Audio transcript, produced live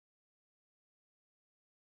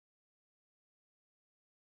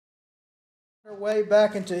Our way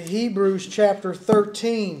back into Hebrews chapter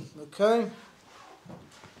 13, okay?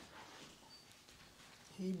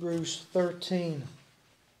 Hebrews 13.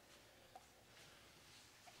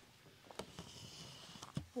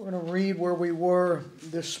 We're going to read where we were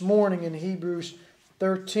this morning in Hebrews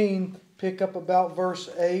 13, pick up about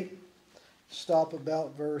verse 8, stop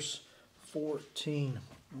about verse 14,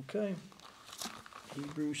 okay?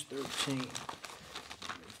 Hebrews 13.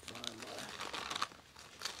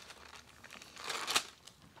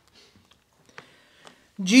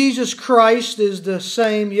 Jesus Christ is the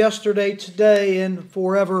same yesterday, today, and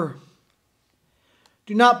forever.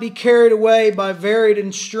 Do not be carried away by varied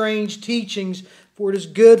and strange teachings, for it is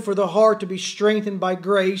good for the heart to be strengthened by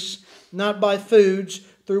grace, not by foods,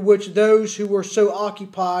 through which those who were so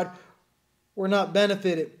occupied were not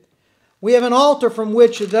benefited. We have an altar from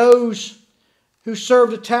which those who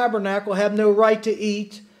serve the tabernacle have no right to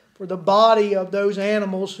eat, for the body of those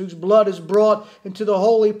animals whose blood is brought into the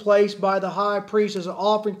holy place by the high priest as an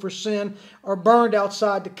offering for sin are burned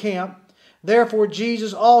outside the camp. Therefore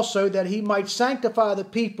Jesus also, that he might sanctify the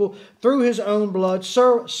people through his own blood,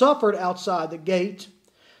 suffered outside the gate.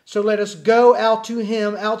 So let us go out to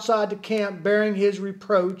him outside the camp, bearing his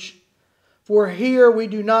reproach. For here we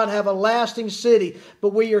do not have a lasting city,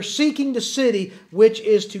 but we are seeking the city which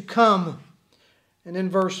is to come. And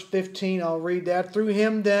in verse 15, I'll read that. Through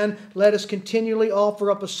him then, let us continually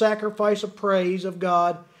offer up a sacrifice of praise of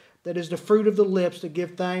God, that is the fruit of the lips, to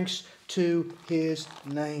give thanks to his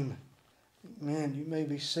name. Man, you may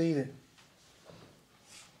be seated.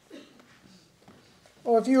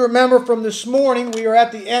 Well, if you remember from this morning, we are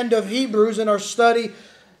at the end of Hebrews in our study,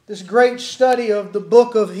 this great study of the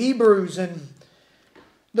book of Hebrews. And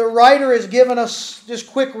the writer has given us, just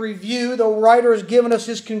quick review, the writer has given us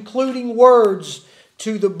his concluding words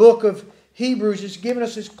to the book of Hebrews. He's given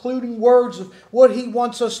us his concluding words of what he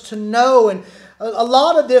wants us to know. And a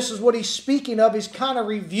lot of this is what he's speaking of. He's kind of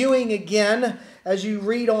reviewing again as you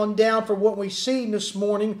read on down for what we've seen this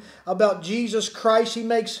morning about Jesus Christ. He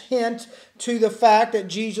makes hint to the fact that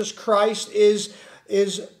Jesus Christ is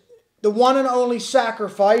the one and only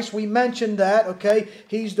sacrifice. We mentioned that, okay?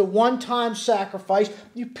 He's the one-time sacrifice.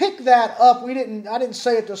 You pick that up. I didn't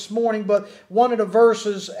say it this morning, but one of the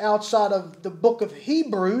verses outside of the book of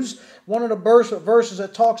Hebrews, one of the verses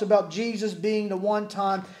that talks about Jesus being the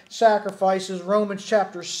one-time sacrifice is Romans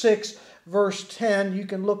chapter 6, verse 10. You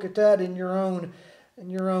can look at that in your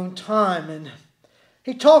own time. And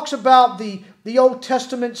he talks about the Old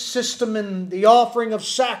Testament system and the offering of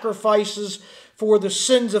sacrifices for the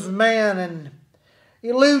sins of man, and he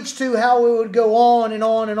alludes to how it would go on and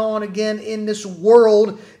on and on again in this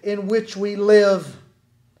world in which we live.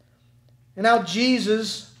 And now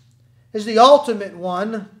Jesus is the ultimate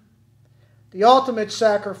one, the ultimate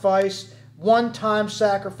sacrifice, one-time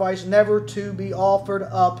sacrifice, never to be offered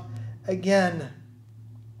up again.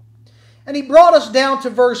 And he brought us down to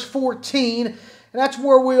verse 14, and that's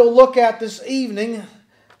where we'll look at this evening.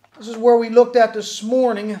 This is where we looked at this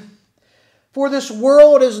morning. For this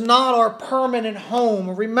world is not our permanent home.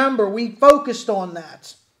 Remember, we focused on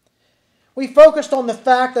that. We focused on the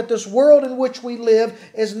fact that this world in which we live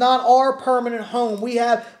is not our permanent home. We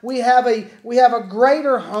have a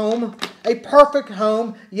greater home, a perfect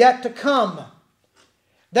home yet to come.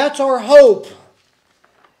 That's our hope.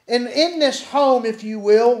 And in this home, if you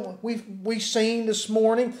will, we've seen this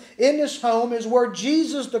morning, in this home is where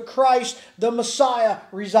Jesus the Christ, the Messiah,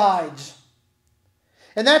 resides.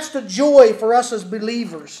 And that's the joy for us as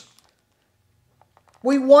believers.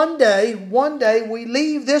 One day, we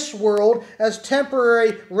leave this world as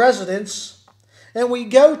temporary residents, and we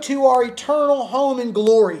go to our eternal home in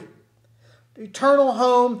glory. The eternal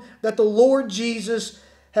home that the Lord Jesus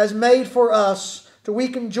has made for us, so we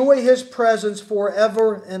can enjoy his presence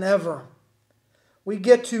forever and ever. We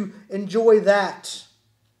get to enjoy that.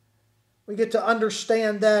 We get to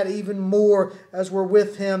understand that even more as we're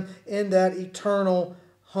with him in that eternal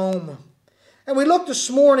home. And we looked this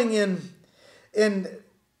morning in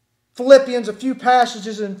Philippians, a few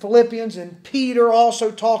passages in Philippians, and Peter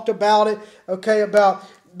also talked about it, okay, about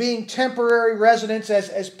being temporary residents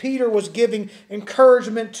as Peter was giving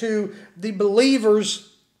encouragement to the believers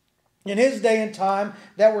in his day and time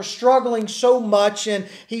that were struggling so much, and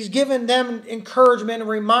he's given them encouragement and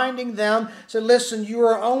reminding them, said, listen, you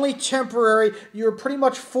are only temporary, you're pretty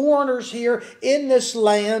much foreigners here in this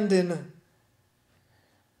land, and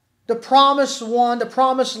the promised one, the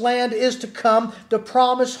promised land is to come, the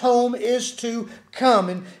promised home is to come.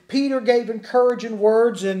 And Peter gave encouraging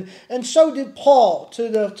words, and so did Paul to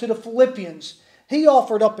the Philippians. He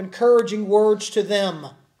offered up encouraging words to them,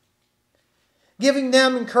 giving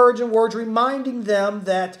them encouraging words, reminding them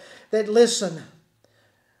that listen,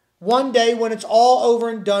 one day when it's all over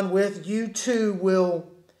and done with, you too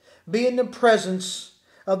will be in the presence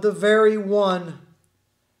of the very one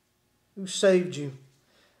who saved you.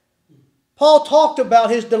 Paul talked about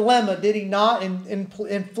his dilemma, did he not? In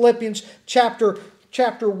Philippians chapter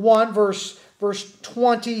 1, verse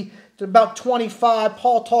 20 to about 25,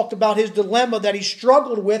 Paul talked about his dilemma that he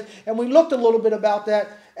struggled with, and we looked a little bit about that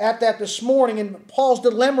this morning. And Paul's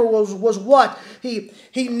dilemma was what? He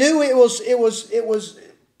knew it was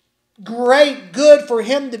good for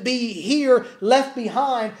him to be here, left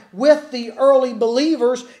behind with the early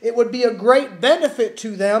believers. It would be a great benefit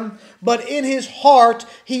to them. But in his heart,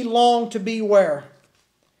 he longed to be where?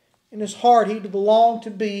 In his heart, he longed to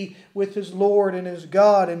be with his Lord and his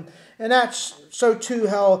God. And that's so too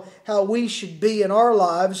how we should be in our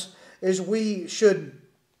lives, is we should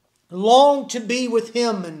long to be with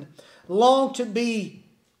Him and long to be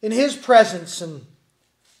in His presence. And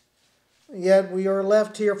yet we are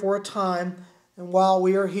left here for a time, and while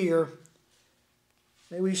we are here,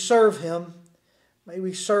 may we serve Him. May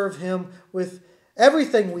we serve Him with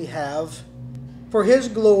everything we have for His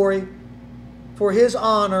glory, for His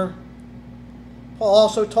honor. Paul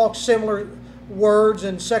also talks similar words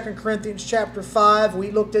in 2 Corinthians chapter 5.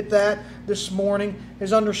 We looked at that this morning.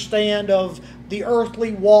 His understand of the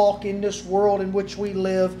earthly walk in this world in which we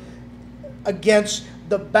live against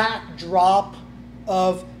the backdrop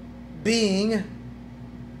of being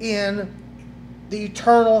in the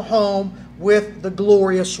eternal home with the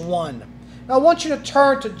glorious one. Now I want you to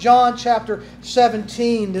turn to John chapter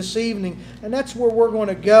 17 this evening, and that's where we're going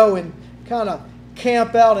to go and kind of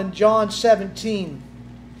camp out in John 17.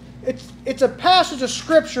 It's a passage of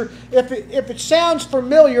Scripture. If it sounds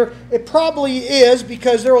familiar, it probably is,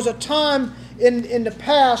 because there was a time in the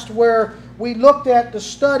past where we looked at the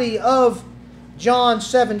study of John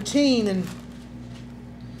 17, and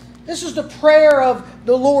this is the prayer of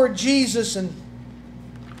the Lord Jesus. And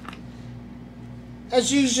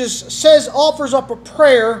as Jesus says, offers up a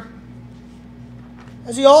prayer,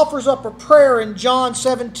 as He offers up a prayer in John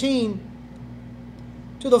 17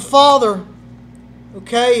 to the Father.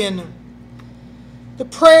 Okay, and the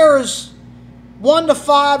prayer is 1 to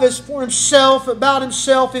 5 is for Himself, about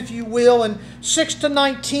Himself, if you will, and 6 to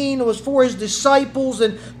 19 was for His disciples,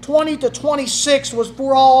 and 20 to 26 was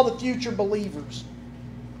for all the future believers.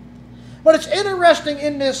 But it's interesting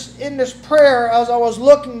in this prayer, as I was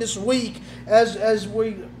looking this week, as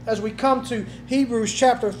we come to Hebrews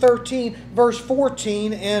chapter 13, verse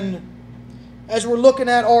 14, and as we're looking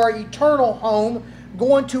at our eternal home,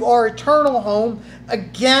 going to our eternal home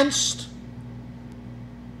against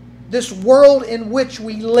this world in which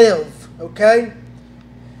we live. Okay?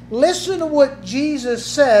 Listen to what Jesus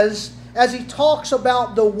says as He talks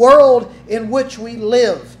about the world in which we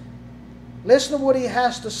live. Listen to what He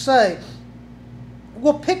has to say.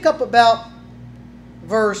 We'll pick up about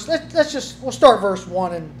we'll start verse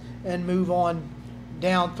 1 and move on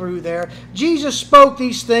down through there. Jesus spoke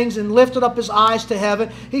these things and lifted up His eyes to heaven.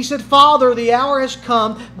 He said, Father, the hour has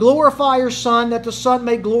come. Glorify Your Son, that the Son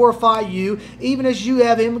may glorify You, even as You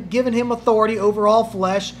have given Him authority over all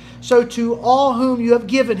flesh, so to all whom You have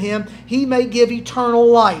given Him, He may give eternal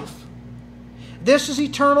life. This is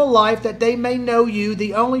eternal life, that they may know You,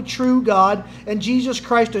 the only true God, and Jesus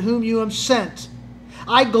Christ, to whom You have sent.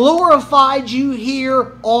 I glorified You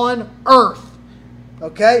here on earth.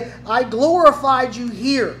 Okay? I glorified You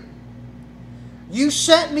here. You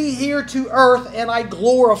sent Me here to earth, and I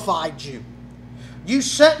glorified You. You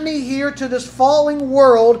sent Me here to this falling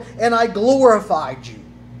world, and I glorified You.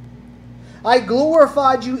 I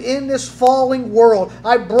glorified You in this falling world.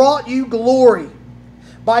 I brought You glory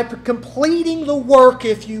by completing the work,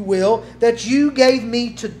 if you will, that You gave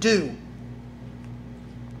Me to do.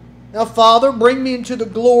 Now, Father, bring Me into the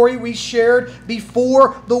glory we shared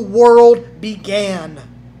before the world began.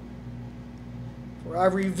 For I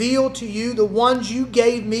revealed to You the ones You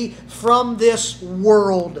gave Me from this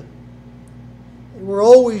world. They were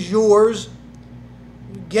always Yours.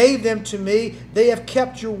 You gave them to Me. They have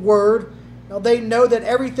kept Your word. Now they know that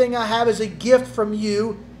everything I have is a gift from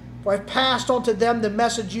You. For I passed on to them the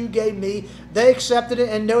message You gave Me. They accepted it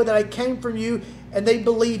and know that I came from You, and they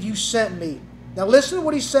believe You sent Me. Now listen to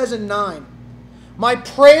what He says in 9. My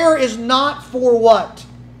prayer is not for what?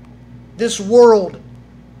 This world.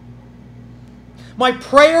 My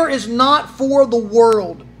prayer is not for the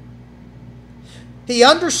world. He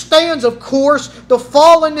understands, of course, the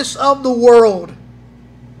fallenness of the world.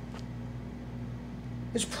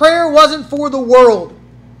 His prayer wasn't for the world,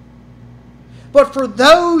 but for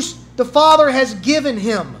those the Father has given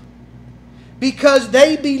Him because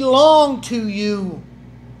they belong to you.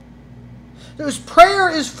 His prayer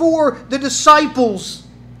is for the disciples.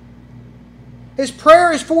 His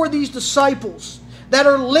prayer is for these disciples that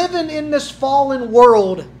are living in this fallen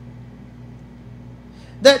world,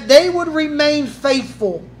 that they would remain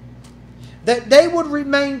faithful, that they would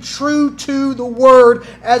remain true to the Word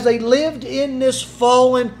as they lived in this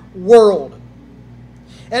fallen world.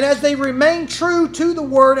 And as they remain true to the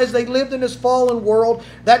Word as they lived in this fallen world,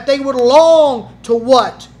 that they would long to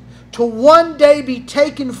what? To one day be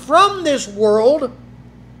taken from this world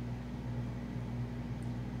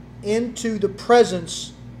into the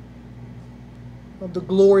presence of the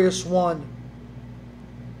glorious one.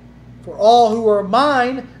 For all who are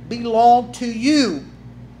mine belong to you.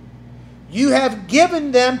 You have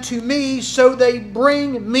given them to me, so they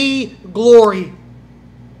bring me glory.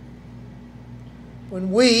 When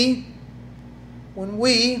we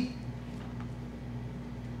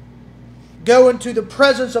go into the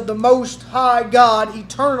presence of the Most High God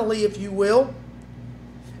eternally, if you will,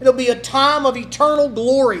 it'll be a time of eternal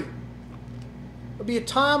glory. It'll be a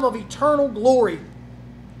time of eternal glory.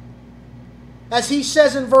 As he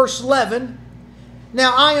says in verse 11,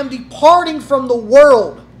 now I am departing from the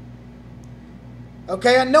world.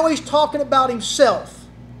 Okay, I know he's talking about himself.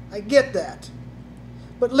 I get that.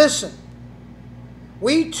 But listen,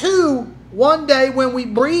 we too, one day when we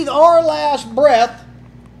breathe our last breath,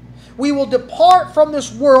 we will depart from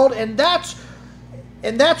this world, and that's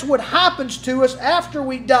what happens to us after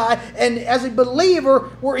we die. And as a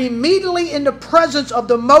believer, we're immediately in the presence of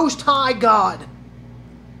the Most High God.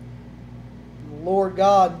 Lord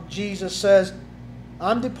God, Jesus says,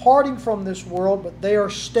 I'm departing from this world, but they are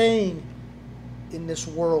staying in this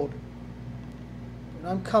world. And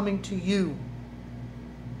I'm coming to you.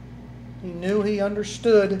 He knew, he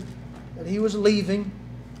understood that he was leaving.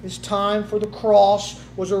 His time for the cross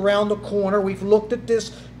was around the corner. We've looked at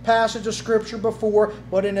this passage of Scripture before,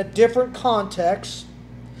 but in a different context.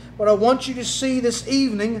 But I want you to see this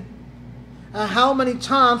evening how many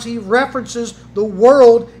times he references the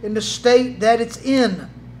world in the state that it's in.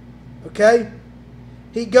 Okay?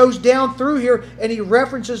 He goes down through here and he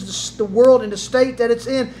references the world in the state that it's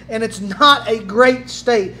in, and it's not a great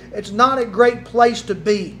state. It's not a great place to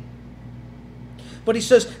be. But he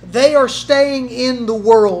says, they are staying in the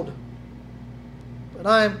world, but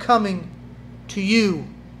I am coming to you,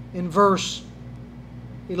 in verse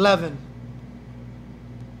 11.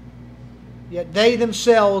 Yet they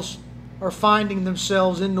themselves are finding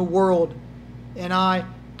themselves in the world, and I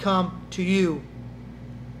come to you.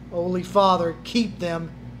 Holy Father, keep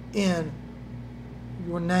them in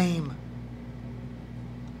your name.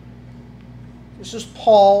 Just as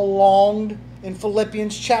Paul longed in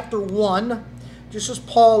Philippians chapter 1, just as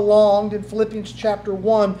Paul longed in Philippians chapter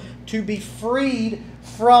 1 to be freed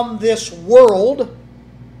from this world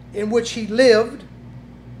in which he lived,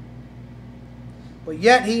 but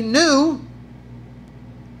yet he knew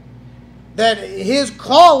that his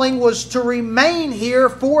calling was to remain here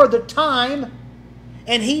for the time,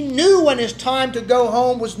 and he knew when his time to go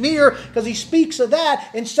home was near, because he speaks of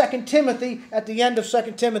that in 2 Timothy, at the end of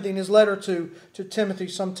 2 Timothy, in his letter to Timothy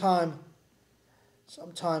sometime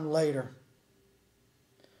later.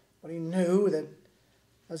 But he knew that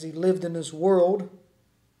as he lived in this world,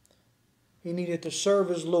 he needed to serve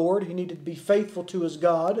his Lord. He needed to be faithful to his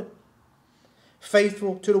God,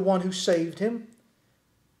 faithful to the one who saved him,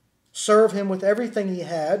 serve him with everything he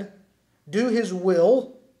had, do his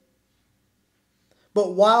will.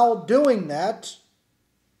 But while doing that,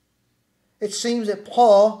 it seems that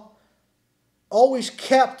Paul always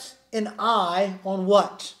kept an eye on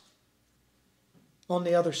what? On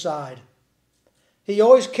the other side. He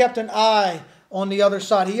always kept an eye on the other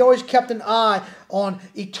side. He always kept an eye on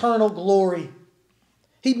eternal glory.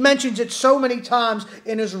 He mentions it so many times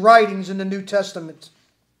in his writings in the New Testament.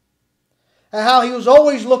 And how he was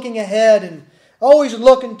always looking ahead and always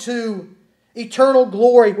looking to eternal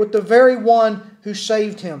glory with the very one who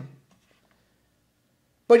saved him.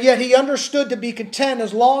 But yet he understood to be content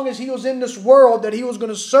as long as he was in this world that he was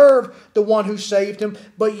going to serve the one who saved him.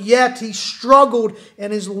 But yet he struggled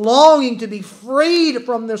in his longing to be freed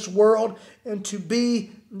from this world and to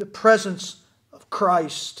be in the presence of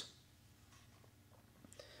Christ.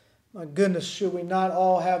 My goodness, should we not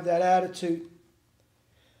all have that attitude?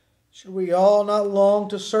 Should we all not long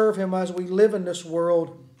to serve him as we live in this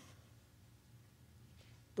world,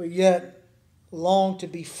 but yet long to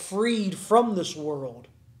be freed from this world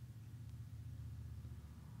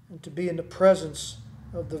and to be in the presence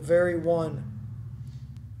of the very one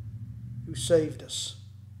who saved us?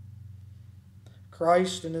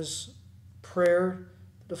 Christ, in his prayer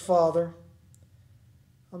to the Father,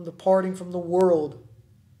 I'm departing from the world.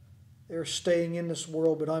 They're staying in this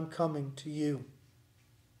world, but I'm coming to you.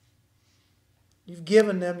 You've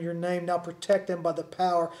given them your name. Now protect them by the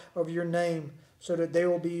power of your name so that they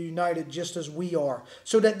will be united just as we are.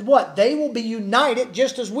 So that what? They will be united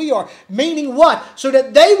just as we are. Meaning what? So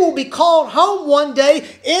that they will be called home one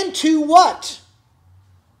day into what?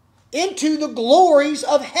 Into the glories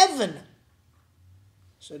of heaven.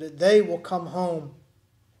 So that they will come home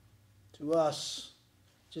to us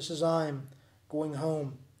just as I'm going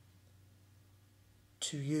home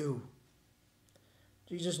to you.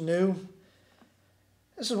 Jesus knew.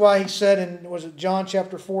 This is why he said in, was it John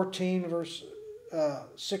chapter 14, verse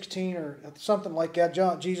 16 or something like that.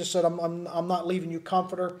 Jesus said, I'm not leaving you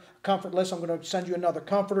comfortless. I'm going to send you another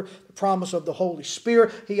comforter, the promise of the Holy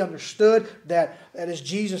Spirit. He understood that as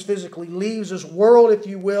Jesus physically leaves this world, if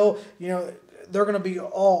you will, they're going to be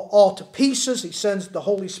all to pieces. He sends the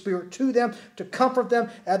Holy Spirit to them to comfort them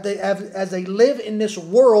as they live in this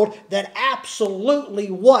world that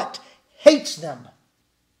absolutely what? Hates them.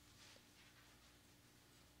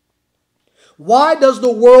 Why does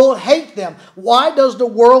the world hate them? Why does the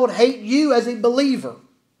world hate you as a believer?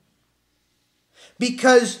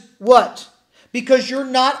 Because what? Because you're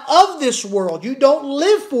not of this world. You don't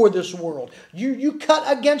live for this world. You cut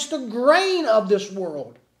against the grain of this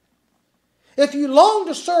world. If you long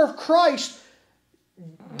to serve Christ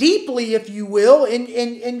deeply, if you will,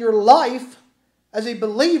 in your life as a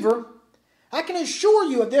believer, I can assure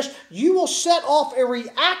you of this, you will set off a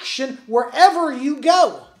reaction wherever you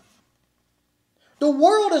go. The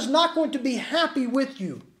world is not going to be happy with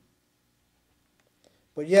you.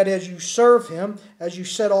 But yet as you serve Him, as you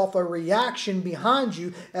set off a reaction behind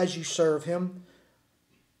you as you serve Him,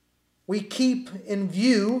 we keep in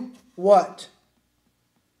view what?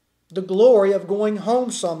 The glory of going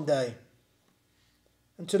home someday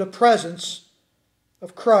into the presence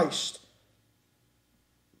of Christ.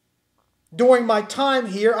 During my time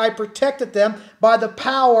here, I protected them by the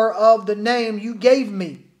power of the name you gave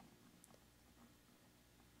me.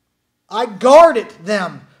 I guarded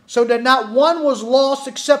them so that not one was lost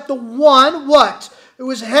except the one, what? Who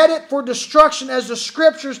was headed for destruction as the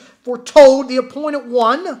Scriptures foretold, the appointed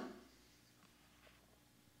one.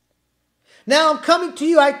 Now I'm coming to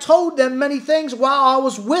you. I told them many things while I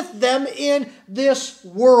was with them in this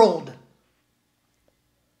world,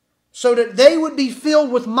 so that they would be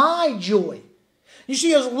filled with my joy. You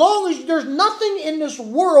see, as long as there's nothing in this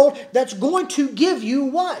world that's going to give you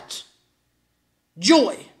what?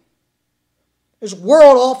 Joy. This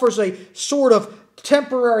world offers a sort of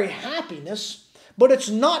temporary happiness, but it's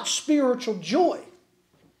not spiritual joy.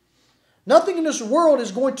 Nothing in this world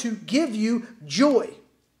is going to give you joy.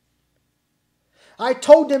 I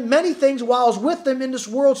told them many things while I was with them in this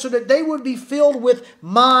world so that they would be filled with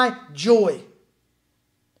my joy.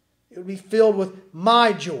 It would be filled with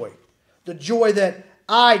my joy. The joy that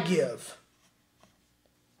I give,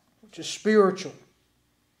 which is spiritual,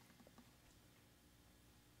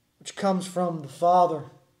 which comes from the Father,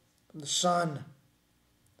 from the Son,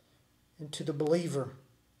 and to the believer.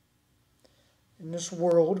 In this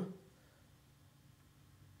world,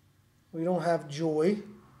 we don't have joy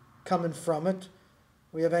coming from it.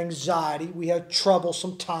 We have anxiety. We have trouble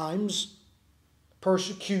sometimes,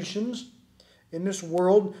 persecutions. In this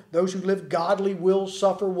world, those who live godly will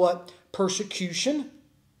suffer what? Persecution.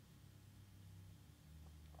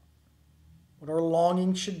 What our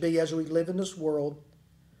longing should be as we live in this world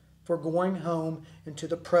for going home into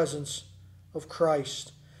the presence of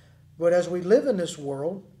Christ. But as we live in this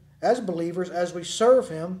world, as believers, as we serve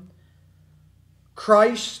Him,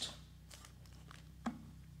 Christ,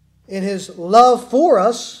 in His love for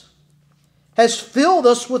us, has filled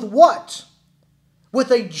us with what?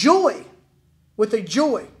 With a joy. With a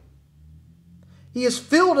joy. He has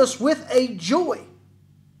filled us with a joy.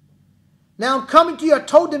 Now I'm coming to you. I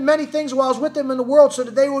told them many things while I was with them in the world so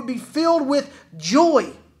that they would be filled with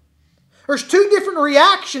joy. There's two different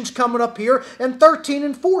reactions coming up here in 13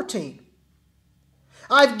 and 14.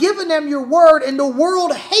 I've given them your word and the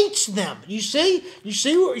world hates them. You see? You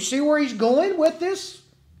see where he's going with this?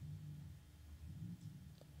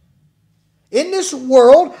 In this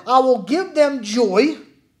world, I will give them joy.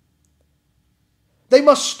 They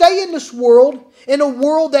must stay in this world, in a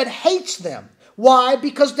world that hates them. Why?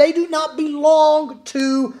 Because they do not belong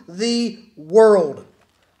to the world.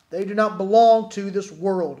 They do not belong to this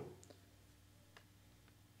world.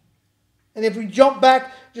 And if we jump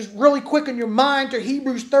back just really quick in your mind to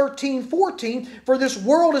Hebrews 13:14, for this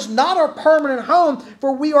world is not our permanent home,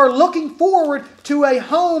 for we are looking forward to a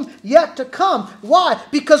home yet to come. Why?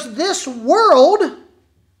 Because this world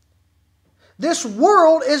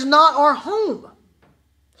is not our home.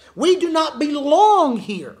 We do not belong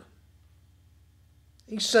here.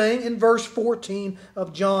 He's saying in verse 14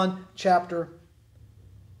 of John chapter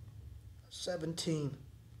 17,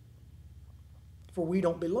 for we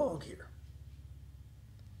don't belong here.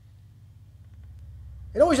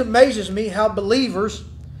 It always amazes me how believers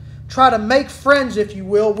try to make friends, if you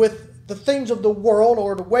will, with the things of the world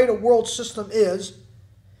or the way the world system is.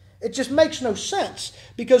 It just makes no sense.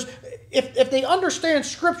 Because if they understand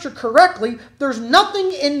Scripture correctly, there's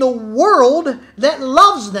nothing in the world that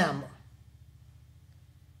loves them.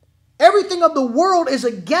 Everything of the world is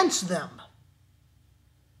against them.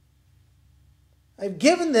 I've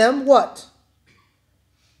given them what?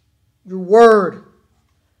 Your word.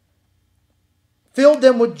 Filled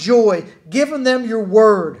them with joy. Given them your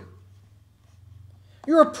word.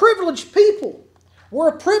 You're a privileged people. We're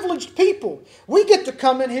a privileged people. We get to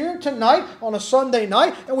come in here tonight on a Sunday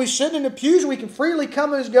night and we sit in the pews. We can freely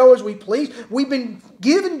come and go as we please. We've been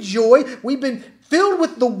given joy. We've been filled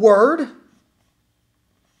with the word.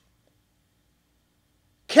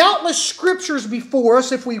 Countless scriptures before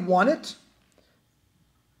us if we want it.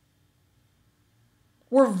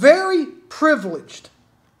 We're very privileged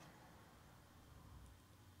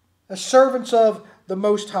as servants of the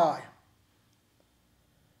Most High.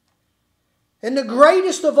 And the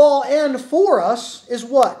greatest of all end for us is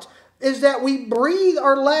what? Is that we breathe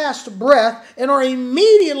our last breath and are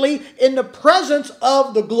immediately in the presence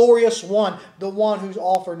of the glorious one, the one who's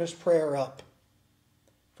offering this prayer up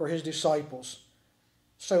for his disciples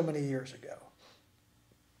so many years ago.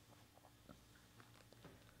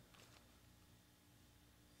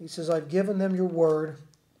 He says, I've given them your word,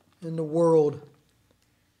 and the world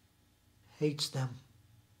hates them.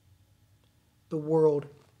 The world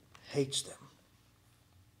hates them.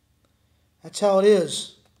 That's how it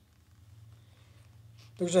is.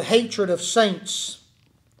 There's a hatred of saints.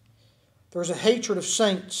 There's a hatred of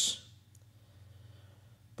saints.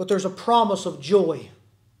 But there's a promise of joy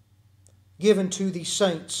given to these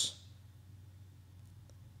saints.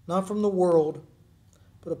 Not from the world,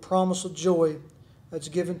 but a promise of joy that's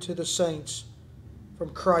given to the saints from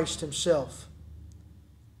Christ himself.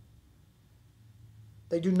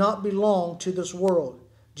 They do not belong to this world,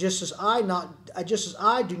 just as I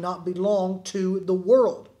do not belong to the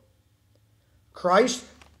world. Christ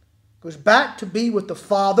goes back to be with the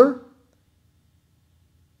Father.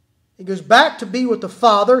 He goes back to be with the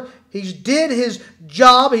Father. He did his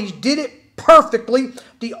job. He did it perfectly.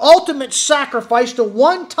 The ultimate sacrifice, the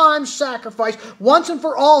one-time sacrifice, once and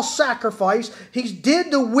for all sacrifice. He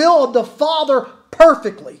did the will of the Father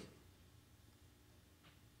perfectly.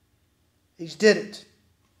 He's did it.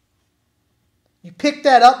 You pick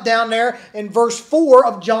that up down there in verse 4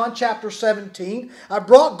 of John chapter 17. I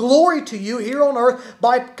brought glory to you here on earth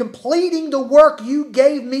by completing the work you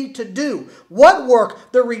gave me to do. What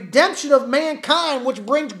work? The redemption of mankind, which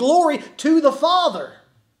brings glory to the Father.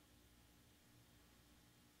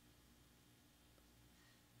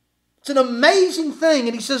 It's an amazing thing.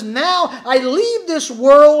 And he says, now I leave this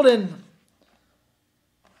world and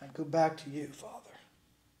I go back to you, Father.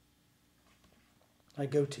 I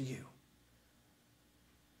go to you.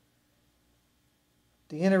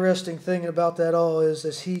 The interesting thing about that all is,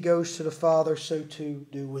 as he goes to the Father, so too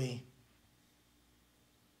do we.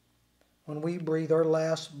 When we breathe our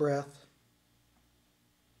last breath,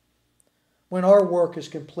 when our work is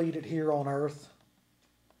completed here on earth,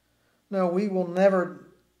 no, we will never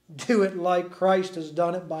do it like Christ has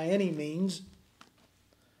done it by any means.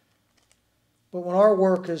 But when our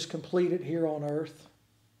work is completed here on earth,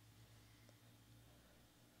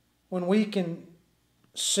 when we can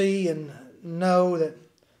see and know that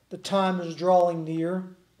the time is drawing near,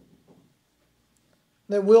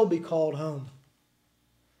 that we'll be called home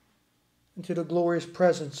into the glorious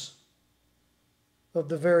presence of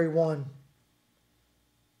the very one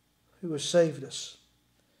who has saved us.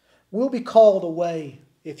 We'll be called away,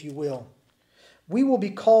 if you will. We will be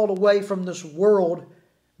called away from this world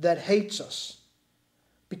that hates us,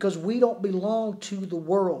 because we don't belong to the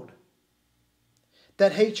world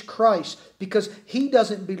that hates Christ, because he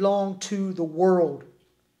doesn't belong to the world.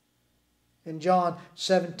 In John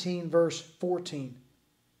 17 verse 14.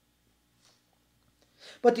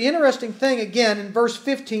 But the interesting thing again in verse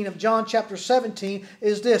 15 of John chapter 17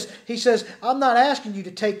 is this. He says, I'm not asking you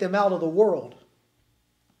to take them out of the world,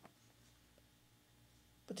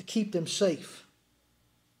 but to keep them safe.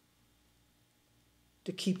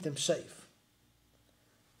 To keep them safe.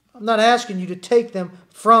 I'm not asking you to take them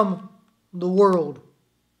from the world,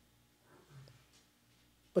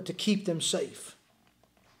 but to keep them safe.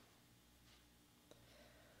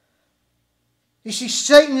 You see,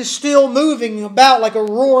 Satan is still moving about like a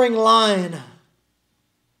roaring lion.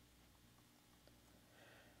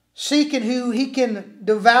 seeking who he can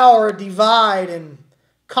devour, divide, and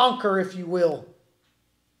conquer, if you will.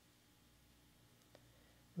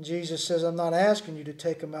 Jesus says, I'm not asking you to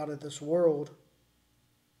take them out of this world,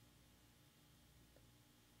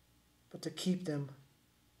 but to keep them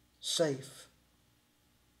safe.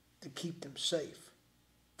 To keep them safe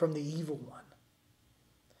from the evil one.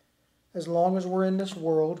 As long as we're in this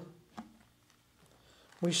world,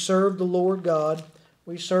 we serve the Lord God.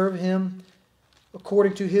 We serve Him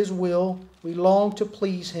according to His will. We long to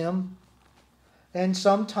please Him. And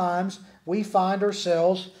sometimes we find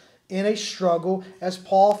ourselves in a struggle, as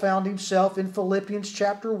Paul found himself in Philippians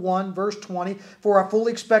chapter 1, verse 20. For I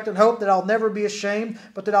fully expect and hope that I'll never be ashamed,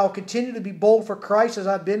 but that I'll continue to be bold for Christ as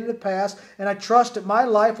I've been in the past. And I trust that my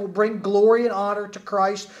life will bring glory and honor to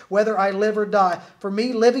Christ, whether I live or die. For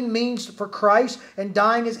me, living means for Christ, and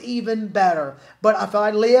dying is even better. But if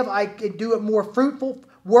I live, I can do it more fruitful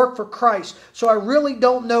work for Christ. So I really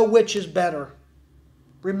don't know which is better.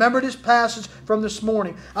 Remember this passage from this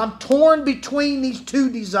morning. I'm torn between these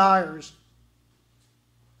two desires.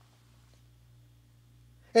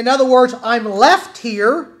 In other words, I'm left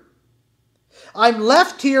here. I'm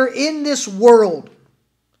left here in this world.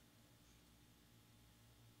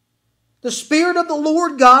 The Spirit of the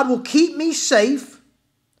Lord God will keep me safe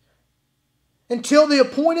until the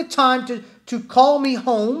appointed time to call me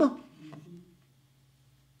home.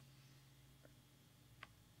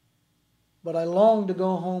 But I long to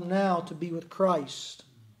go home now to be with Christ,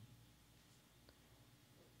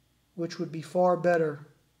 which would be far better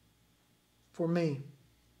for me.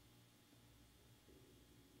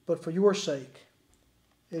 But for your sake,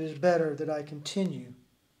 it is better that I continue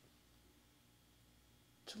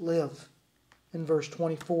to live. In verse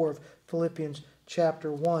 24 of Philippians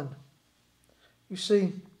chapter 1. You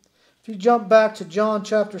see, if you jump back to John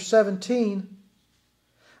chapter 17,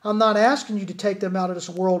 I'm not asking you to take them out of this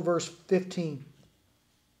world, verse 15.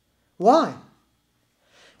 Why?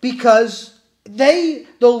 Because the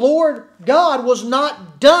Lord God was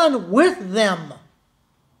not done with them.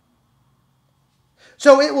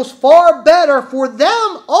 So it was far better for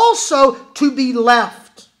them also to be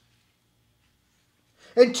left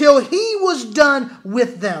until He was done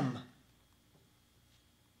with them.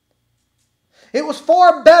 It was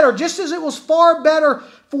far better, just as it was far better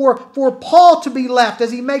for Paul to be left, as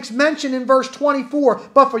he makes mention in verse 24.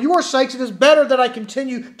 But for your sakes it is better that I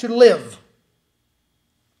continue to live.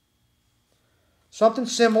 Something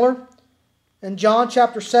similar in John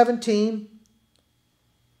chapter 17,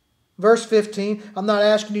 verse 15. I'm not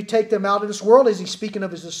asking you to take them out of this world, as he's speaking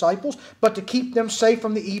of his disciples, but to keep them safe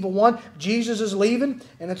from the evil one. Jesus is leaving,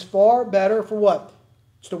 and it's far better for what?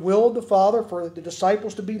 It's the will of the Father for the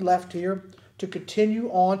disciples to be left here, to continue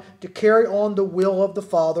on, to carry on the will of the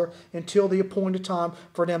Father until the appointed time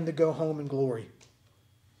for them to go home in glory.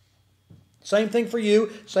 Same thing for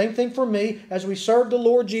you, same thing for me, as we serve the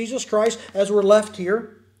Lord Jesus Christ, as we're left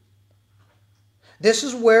here. This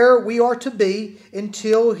is where we are to be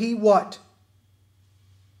until He what?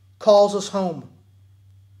 Calls us home.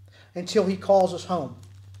 Until He calls us home.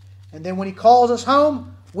 And then when He calls us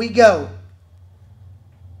home, we go.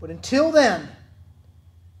 But until then,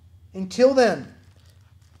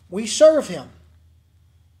 we serve Him.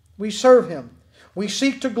 We serve Him. We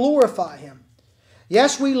seek to glorify Him.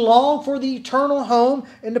 Yes, we long for the eternal home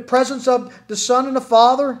in the presence of the Son and the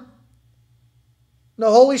Father, the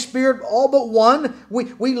Holy Spirit, all but one.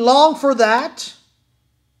 We long for that.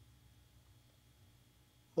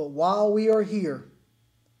 But while we are here,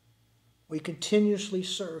 we continuously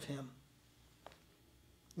serve Him.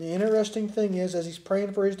 The interesting thing is, as he's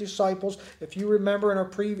praying for his disciples, if you remember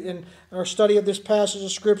in our study of this passage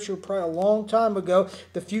of Scripture probably a long time ago,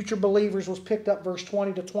 the future believers was picked up verse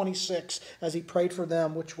 20 to 26 as he prayed for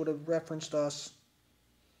them, which would have referenced us.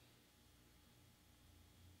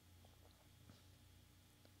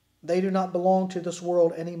 They do not belong to this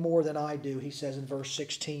world any more than I do, he says in verse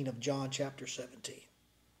 16 of John chapter 17.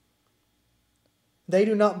 They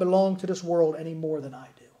do not belong to this world any more than I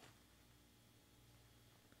do.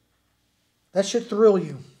 That should thrill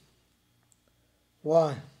you.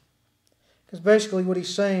 Why? Because basically what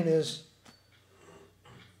he's saying is,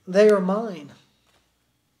 they are mine.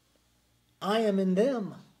 I am in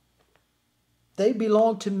them. They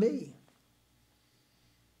belong to me.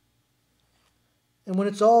 And when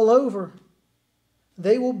it's all over,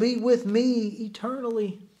 they will be with me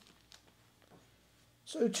eternally.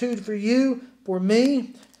 So too for you, for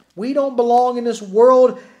me, we don't belong in this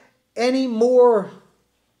world any more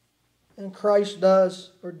than Christ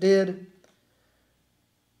does or did.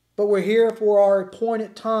 But we're here for our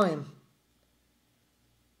appointed time.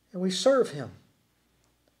 And we serve Him.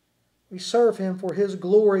 We serve Him for His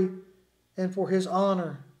glory and for His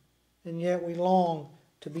honor. And yet we long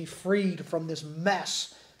to be freed from this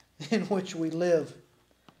mess in which we live.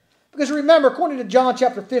 Because remember, according to John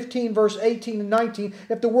chapter 15, verse 18 and 19,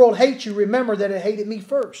 if the world hates you, remember that it hated me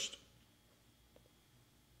first.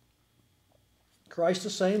 Christ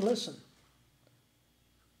is saying, listen,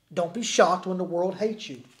 don't be shocked when the world hates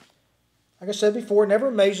you. Like I said before, it never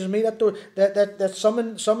amazes me that some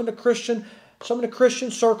in the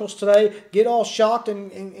Christian circles today get all shocked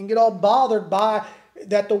and get all bothered by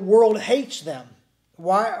that the world hates them.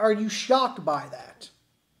 Why are you shocked by that?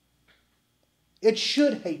 It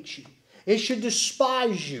should hate you. It should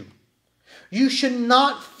despise you. You should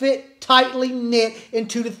not fit tightly knit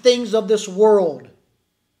into the things of this world.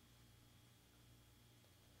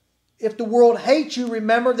 If the world hates you,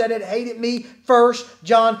 remember that it hated me first,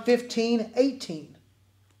 John 15, 18.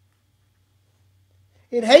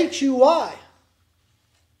 It hates you, why?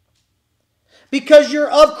 Because you're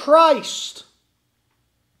of Christ.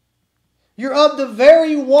 You're of the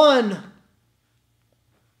very one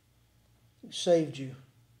who saved you.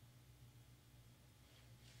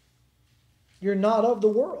 You're not of the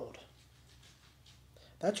world.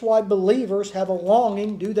 That's why believers have a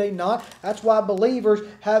longing, do they not? That's why believers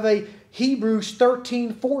have a Hebrews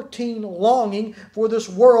 13:14 longing for this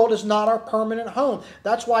world is not our permanent home.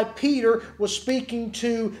 That's why Peter was speaking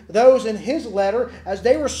to those in his letter as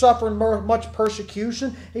they were suffering much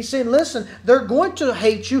persecution. He's saying, listen, they're going to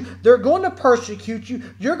hate you. They're going to persecute you.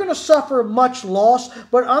 You're going to suffer much loss.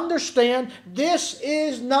 But understand, this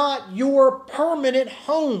is not your permanent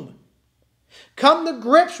home. Come to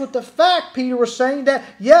grips with the fact, Peter was saying, that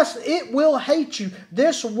yes, it will hate you.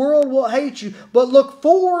 This world will hate you. But look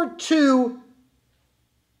forward to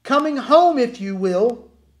coming home, if you will,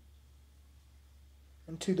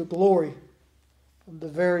 and to the glory of the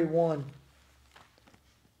very one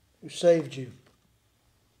who saved you.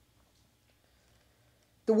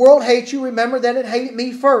 The world hates you. Remember that it hated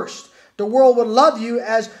me first. The world would love you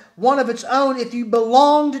as one of its own if you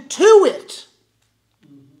belonged to it.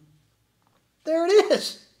 There it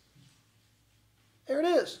is. There it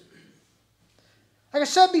is. Like I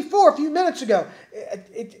said before a few minutes ago,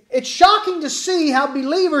 it's shocking to see how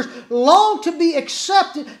believers long to be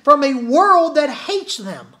accepted from a world that hates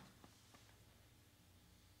them.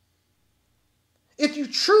 If you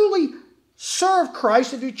truly serve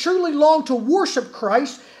Christ, if you truly long to worship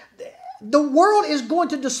Christ, the world is going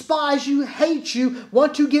to despise you, hate you,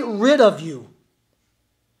 want to get rid of you.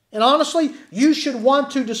 And honestly, you should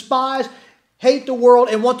want to despise, hate the world,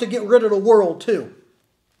 and want to get rid of the world too.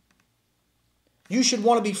 You should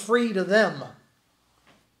want to be free to them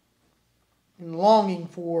and longing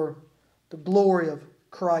for the glory of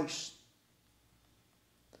Christ.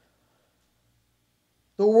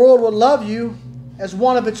 The world will love you as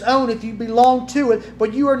one of its own if you belong to it,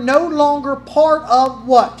 but you are no longer part of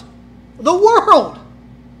what? The world.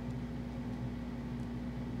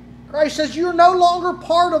 Christ says you're no longer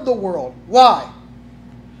part of the world. Why?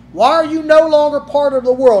 Why are you no longer part of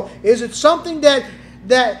the world? Is it something that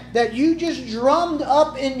you just drummed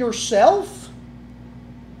up in yourself?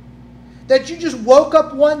 That you just woke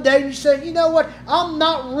up one day and you said, you know what,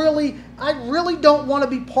 I really don't want to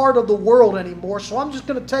be part of the world anymore, so I'm just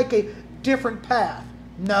going to take a different path.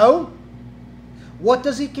 No. What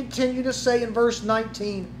does he continue to say in verse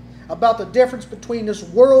 19 about the difference between this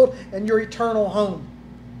world and your eternal home?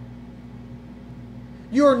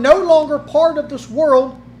 You are no longer part of this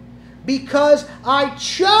world, because I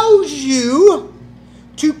chose you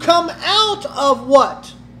to come out of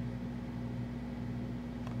what?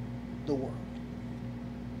 The world.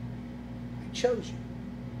 I chose you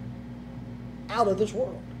out of this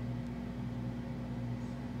world.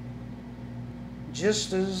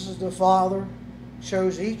 Just as the Father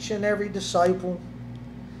chose each and every disciple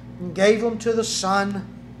and gave them to the Son,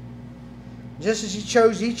 just as He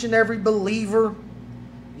chose each and every believer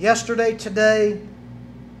yesterday, today,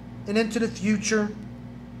 and into the future,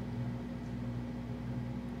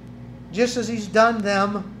 just as He's done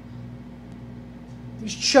them,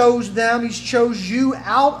 He's chose you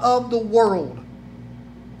out of the world.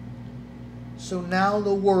 So now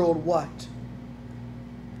the world what?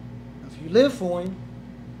 If you live for Him,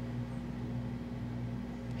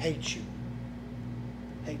 hates you.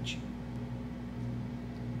 Hates you.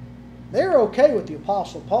 They were okay with the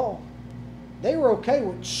Apostle Paul. They were okay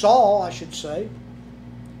with Saul, I should say.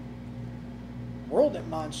 The world didn't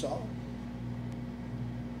mind Saul.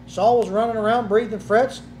 Saul was running around breathing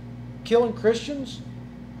threats, killing Christians,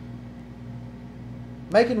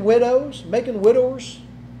 making widows, making widowers,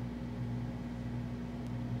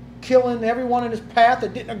 killing everyone in his path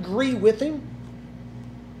that didn't agree with him.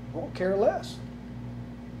 Won't care less.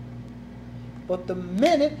 But the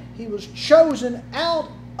minute he was chosen out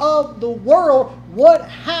of the world, what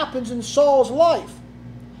happens in Saul's life?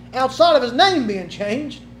 Outside of his name being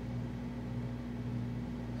changed,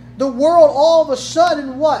 the world all of a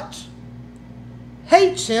sudden what?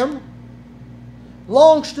 Hates him,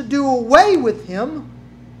 longs to do away with him.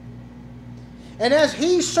 And as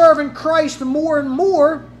he's serving Christ more and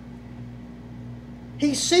more,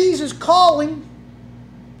 he sees his calling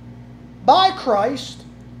by Christ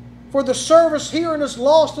for the service here in this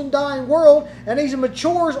lost and dying world, and he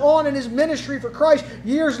matures on in his ministry for Christ.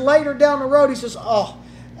 Years later down the road, he says, "Oh,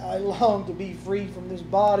 I long to be free from this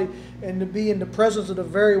body and to be in the presence of the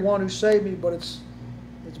very one who saved me, but it's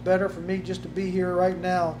better for me just to be here right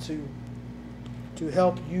now to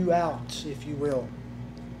help you out, if you will.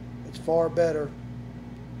 It's far better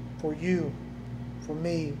for you, for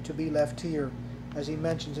me, to be left here," as he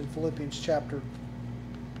mentions in Philippians chapter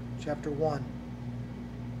 1.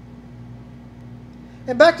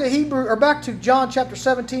 And back to John chapter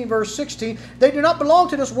 17, verse 16. "They do not belong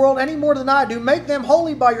to this world any more than I do. Make them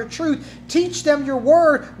holy by your truth. Teach them your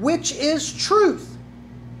word, which is truth.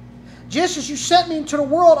 Just as you sent me into the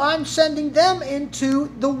world, I'm sending them into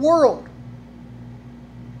the world."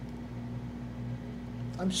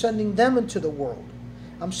 I'm sending them into the world.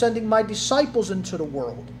 I'm sending my disciples into the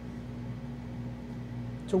world.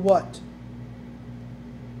 To what?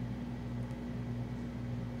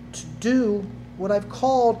 To do what I've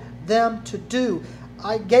called them to do.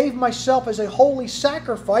 I gave myself as a holy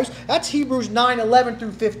sacrifice. That's Hebrews 9:11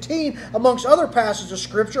 through 15, amongst other passages of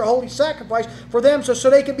Scripture, a holy sacrifice for them so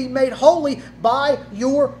they can be made holy by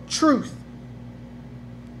your truth.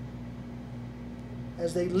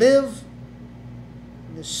 As they live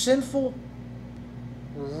in this sinful,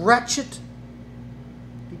 wretched,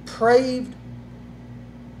 depraved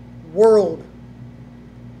world,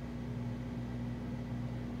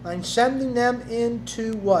 I'm sending them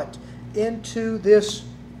into what? Into this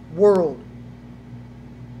world.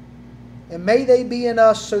 And may they be in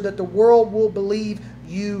us so that the world will believe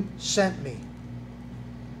you sent me.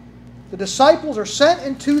 The disciples are sent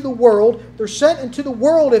into the world. They're sent into the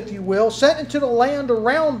world, if you will, sent into the land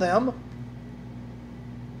around them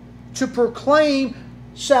to proclaim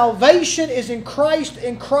salvation is in Christ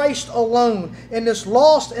and Christ alone in this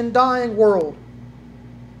lost and dying world.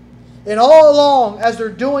 And all along, as they're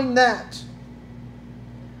doing that,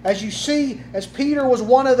 as you see, as Peter was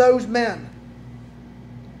one of those men,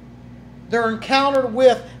 they're encountered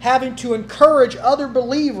with having to encourage other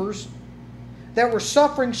believers that were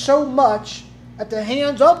suffering so much at the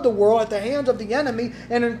hands of the world, at the hands of the enemy,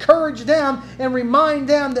 and encourage them and remind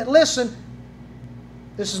them that, listen,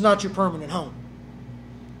 this is not your permanent home.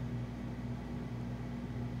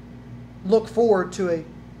 Look forward to a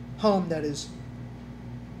home that is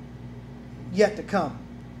yet to come.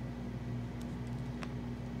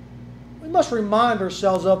 We must remind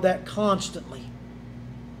ourselves of that constantly.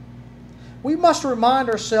 We must remind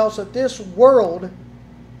ourselves that this world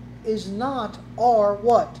is not our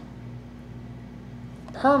what?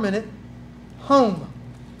 Permanent home.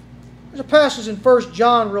 There's a passage in 1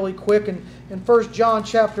 John really quick, in 1 John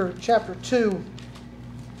chapter 2,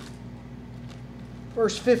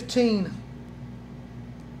 verse 15.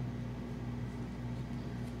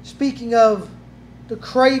 Speaking of the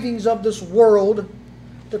cravings of this world,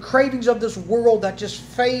 the cravings of this world that just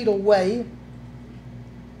fade away,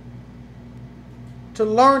 to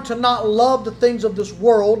learn to not love the things of this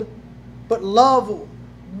world, but love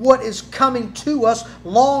what is coming to us,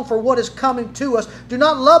 long for what is coming to us. Do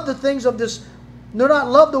not love the things of this, do not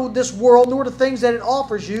love this world, nor the things that it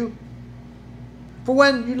offers you. For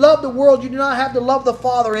when you love the world, you do not have the love of the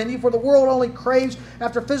Father in you. For the world only craves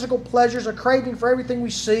after physical pleasures, a craving for everything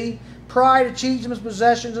we see, pride, achievements,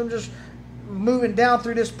 possessions. I'm just moving down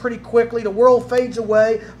through this pretty quickly. The world fades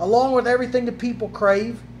away, along with everything that people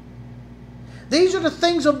crave. These are the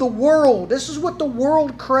things of the world. This is what the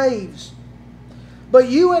world craves. But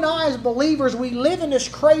you and I as believers, we live in this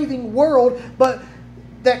craving world, but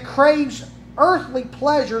that craves earthly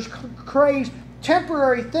pleasures, craves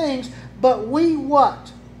temporary things. But we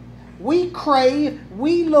what? We crave,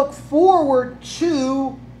 we look forward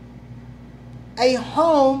to a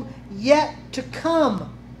home yet to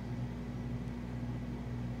come.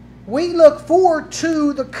 We look forward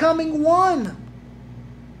to the coming one.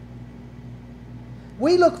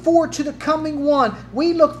 We look forward to the coming one.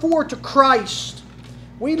 We look forward to Christ.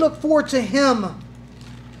 We look forward to Him.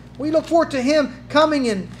 We look forward to Him coming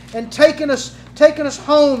and taking us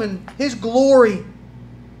home in His glory.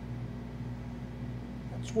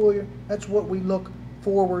 That's what we look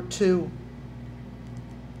forward to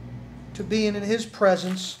being in His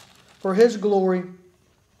presence for His glory,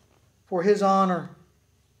 for His honor.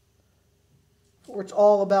 For it's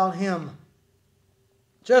all about Him.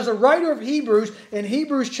 So as the writer of Hebrews, in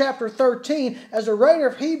Hebrews chapter 13, as the writer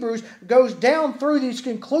of Hebrews goes down through these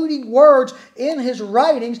concluding words in his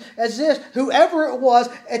writings, as if whoever it was,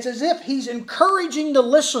 it's as if he's encouraging the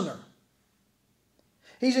listener.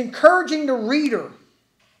 He's encouraging the reader.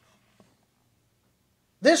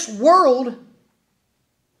 This world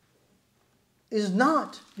is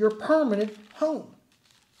not your permanent home.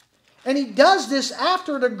 And he does this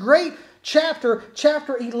after the great chapter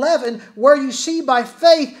 11, where you see by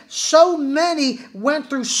faith so many went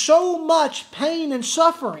through so much pain and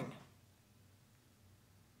suffering.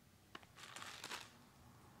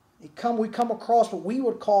 We come across what we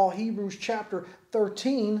would call Hebrews chapter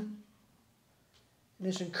 13, and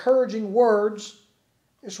his encouraging words.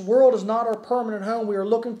 This world is not our permanent home. We are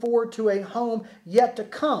looking forward to a home yet to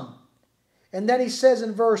come. And then he says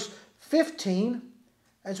in verse 15,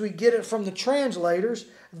 as we get it from the translators,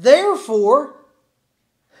 therefore,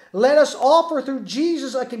 let us offer through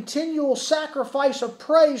Jesus a continual sacrifice of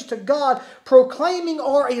praise to God, proclaiming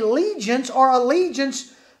our allegiance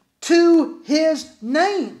to His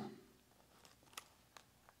name.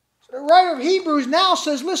 So the writer of Hebrews now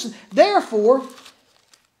says, listen, therefore,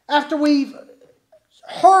 after we've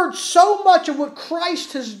heard so much of what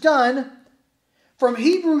Christ has done from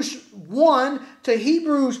Hebrews 1 to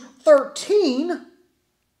Hebrews 13,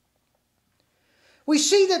 we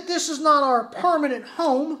see that this is not our permanent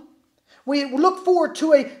home. We look forward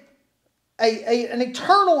to an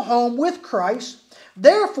eternal home with Christ.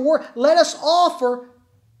 Therefore, let us offer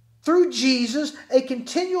through Jesus a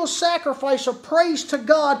continual sacrifice of praise to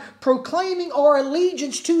God, proclaiming our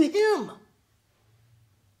allegiance to Him.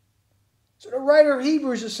 So the writer of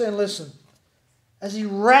Hebrews is saying, listen, as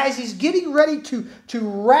he's getting ready to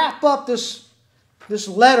wrap up this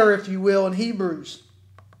letter, if you will, in Hebrews,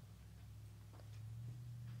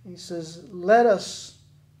 he says, let us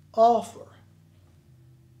offer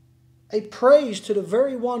a praise to the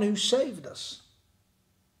very one who saved us.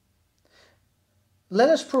 Let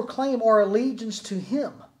us proclaim our allegiance to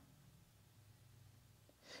Him.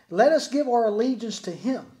 Let us give our allegiance to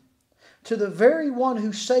Him, to the very one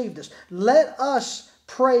who saved us. Let us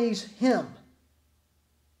praise Him.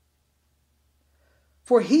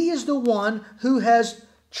 For He is the one who has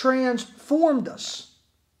transformed us.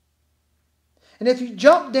 And if you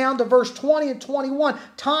jump down to verse 20 and 21,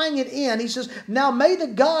 tying it in, he says, now may the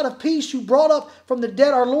God of peace, who brought up from the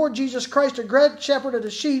dead our Lord Jesus Christ, the great shepherd of the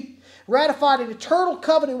sheep, ratified an eternal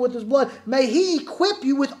covenant with His blood, may He equip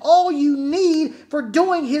you with all you need for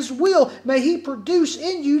doing His will. May He produce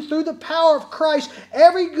in you, through the power of Christ,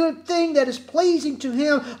 every good thing that is pleasing to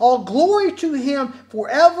Him. All glory to Him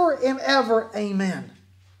forever and ever. Amen.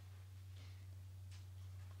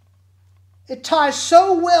 It ties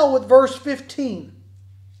so well with verse 15.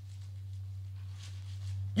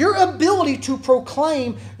 Your ability to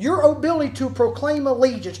proclaim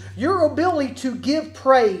allegiance, your ability to give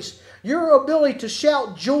praise, your ability to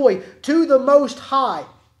shout joy to the Most High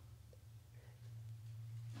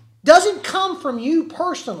doesn't come from you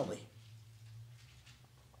personally.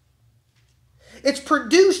 It's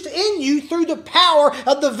produced in you through the power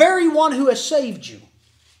of the very one who has saved you.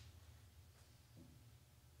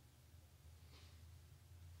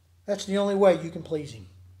 That's the only way you can please Him.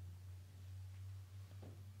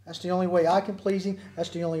 That's the only way I can please Him. That's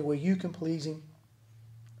the only way you can please Him.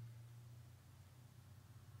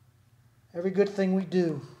 Every good thing we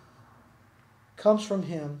do comes from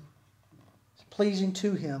Him. It's pleasing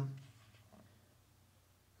to Him.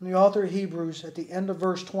 And the author of Hebrews, at the end of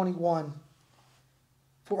verse 21,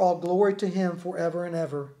 for all glory to Him forever and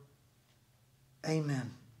ever.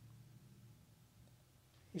 Amen.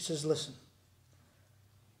 He says, listen.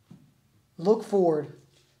 Look forward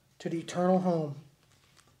to the eternal home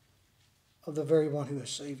of the very one who has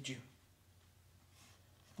saved you.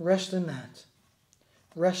 Rest in that.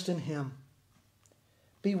 Rest in Him.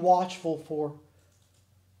 Be watchful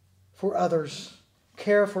for others.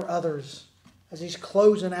 Care for others. As he's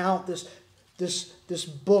closing out this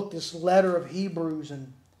book, this letter of Hebrews,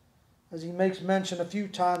 and as he makes mention a few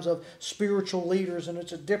times of spiritual leaders, and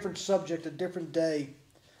it's a different subject, a different day.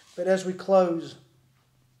 But as we close,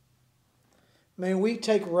 may we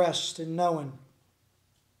take rest in knowing,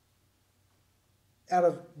 out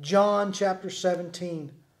of John chapter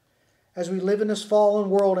 17, as we live in this fallen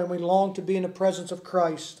world and we long to be in the presence of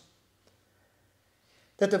Christ,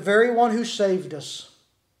 that the very one who saved us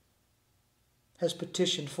has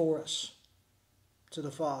petitioned for us to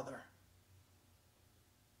the Father.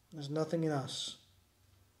 There's nothing in us.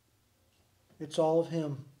 It's all of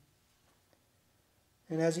Him.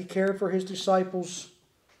 And as He cared for His disciples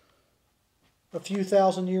a few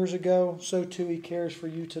thousand years ago, so too He cares for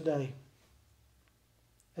you today.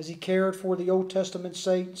 As He cared for the Old Testament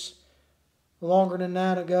saints longer than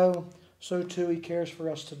that ago, so too He cares for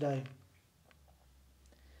us today.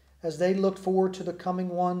 As they looked forward to the coming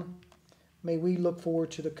one, may we look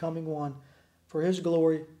forward to the coming one for His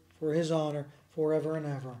glory, for His honor, forever and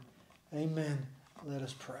ever. Amen. Let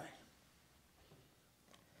us pray.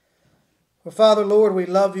 Well, Father, Lord, we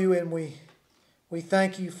love You, and we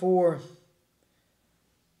thank You for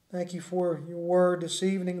Your word this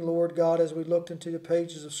evening, Lord God, as we looked into the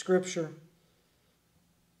pages of Scripture.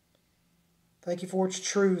 Thank You for its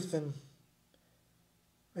truth, and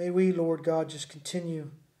may we, Lord God, just continue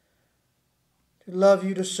to love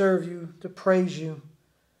You, to serve You, to praise You,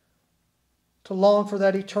 to long for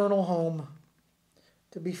that eternal home,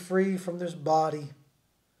 to be free from this body,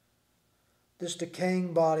 this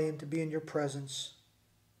decaying body, and to be in Your presence.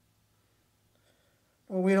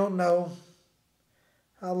 Well, we don't know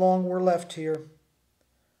how long we're left here,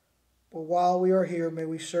 but while we are here, may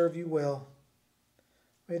we serve You well.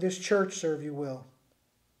 May this church serve You well.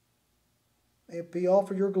 May it be all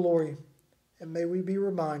for Your glory, and may we be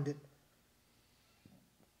reminded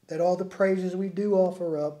that all the praises we do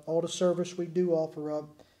offer up, all the service we do offer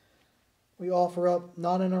up, we offer up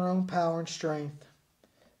not in our own power and strength,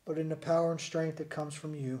 but in the power and strength that comes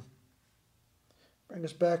from You. Bring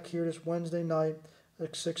us back here this Wednesday night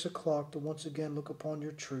at 6 o'clock to once again look upon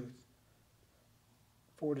Your truth.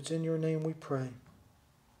 For it's in Your name we pray.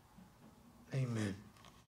 Amen.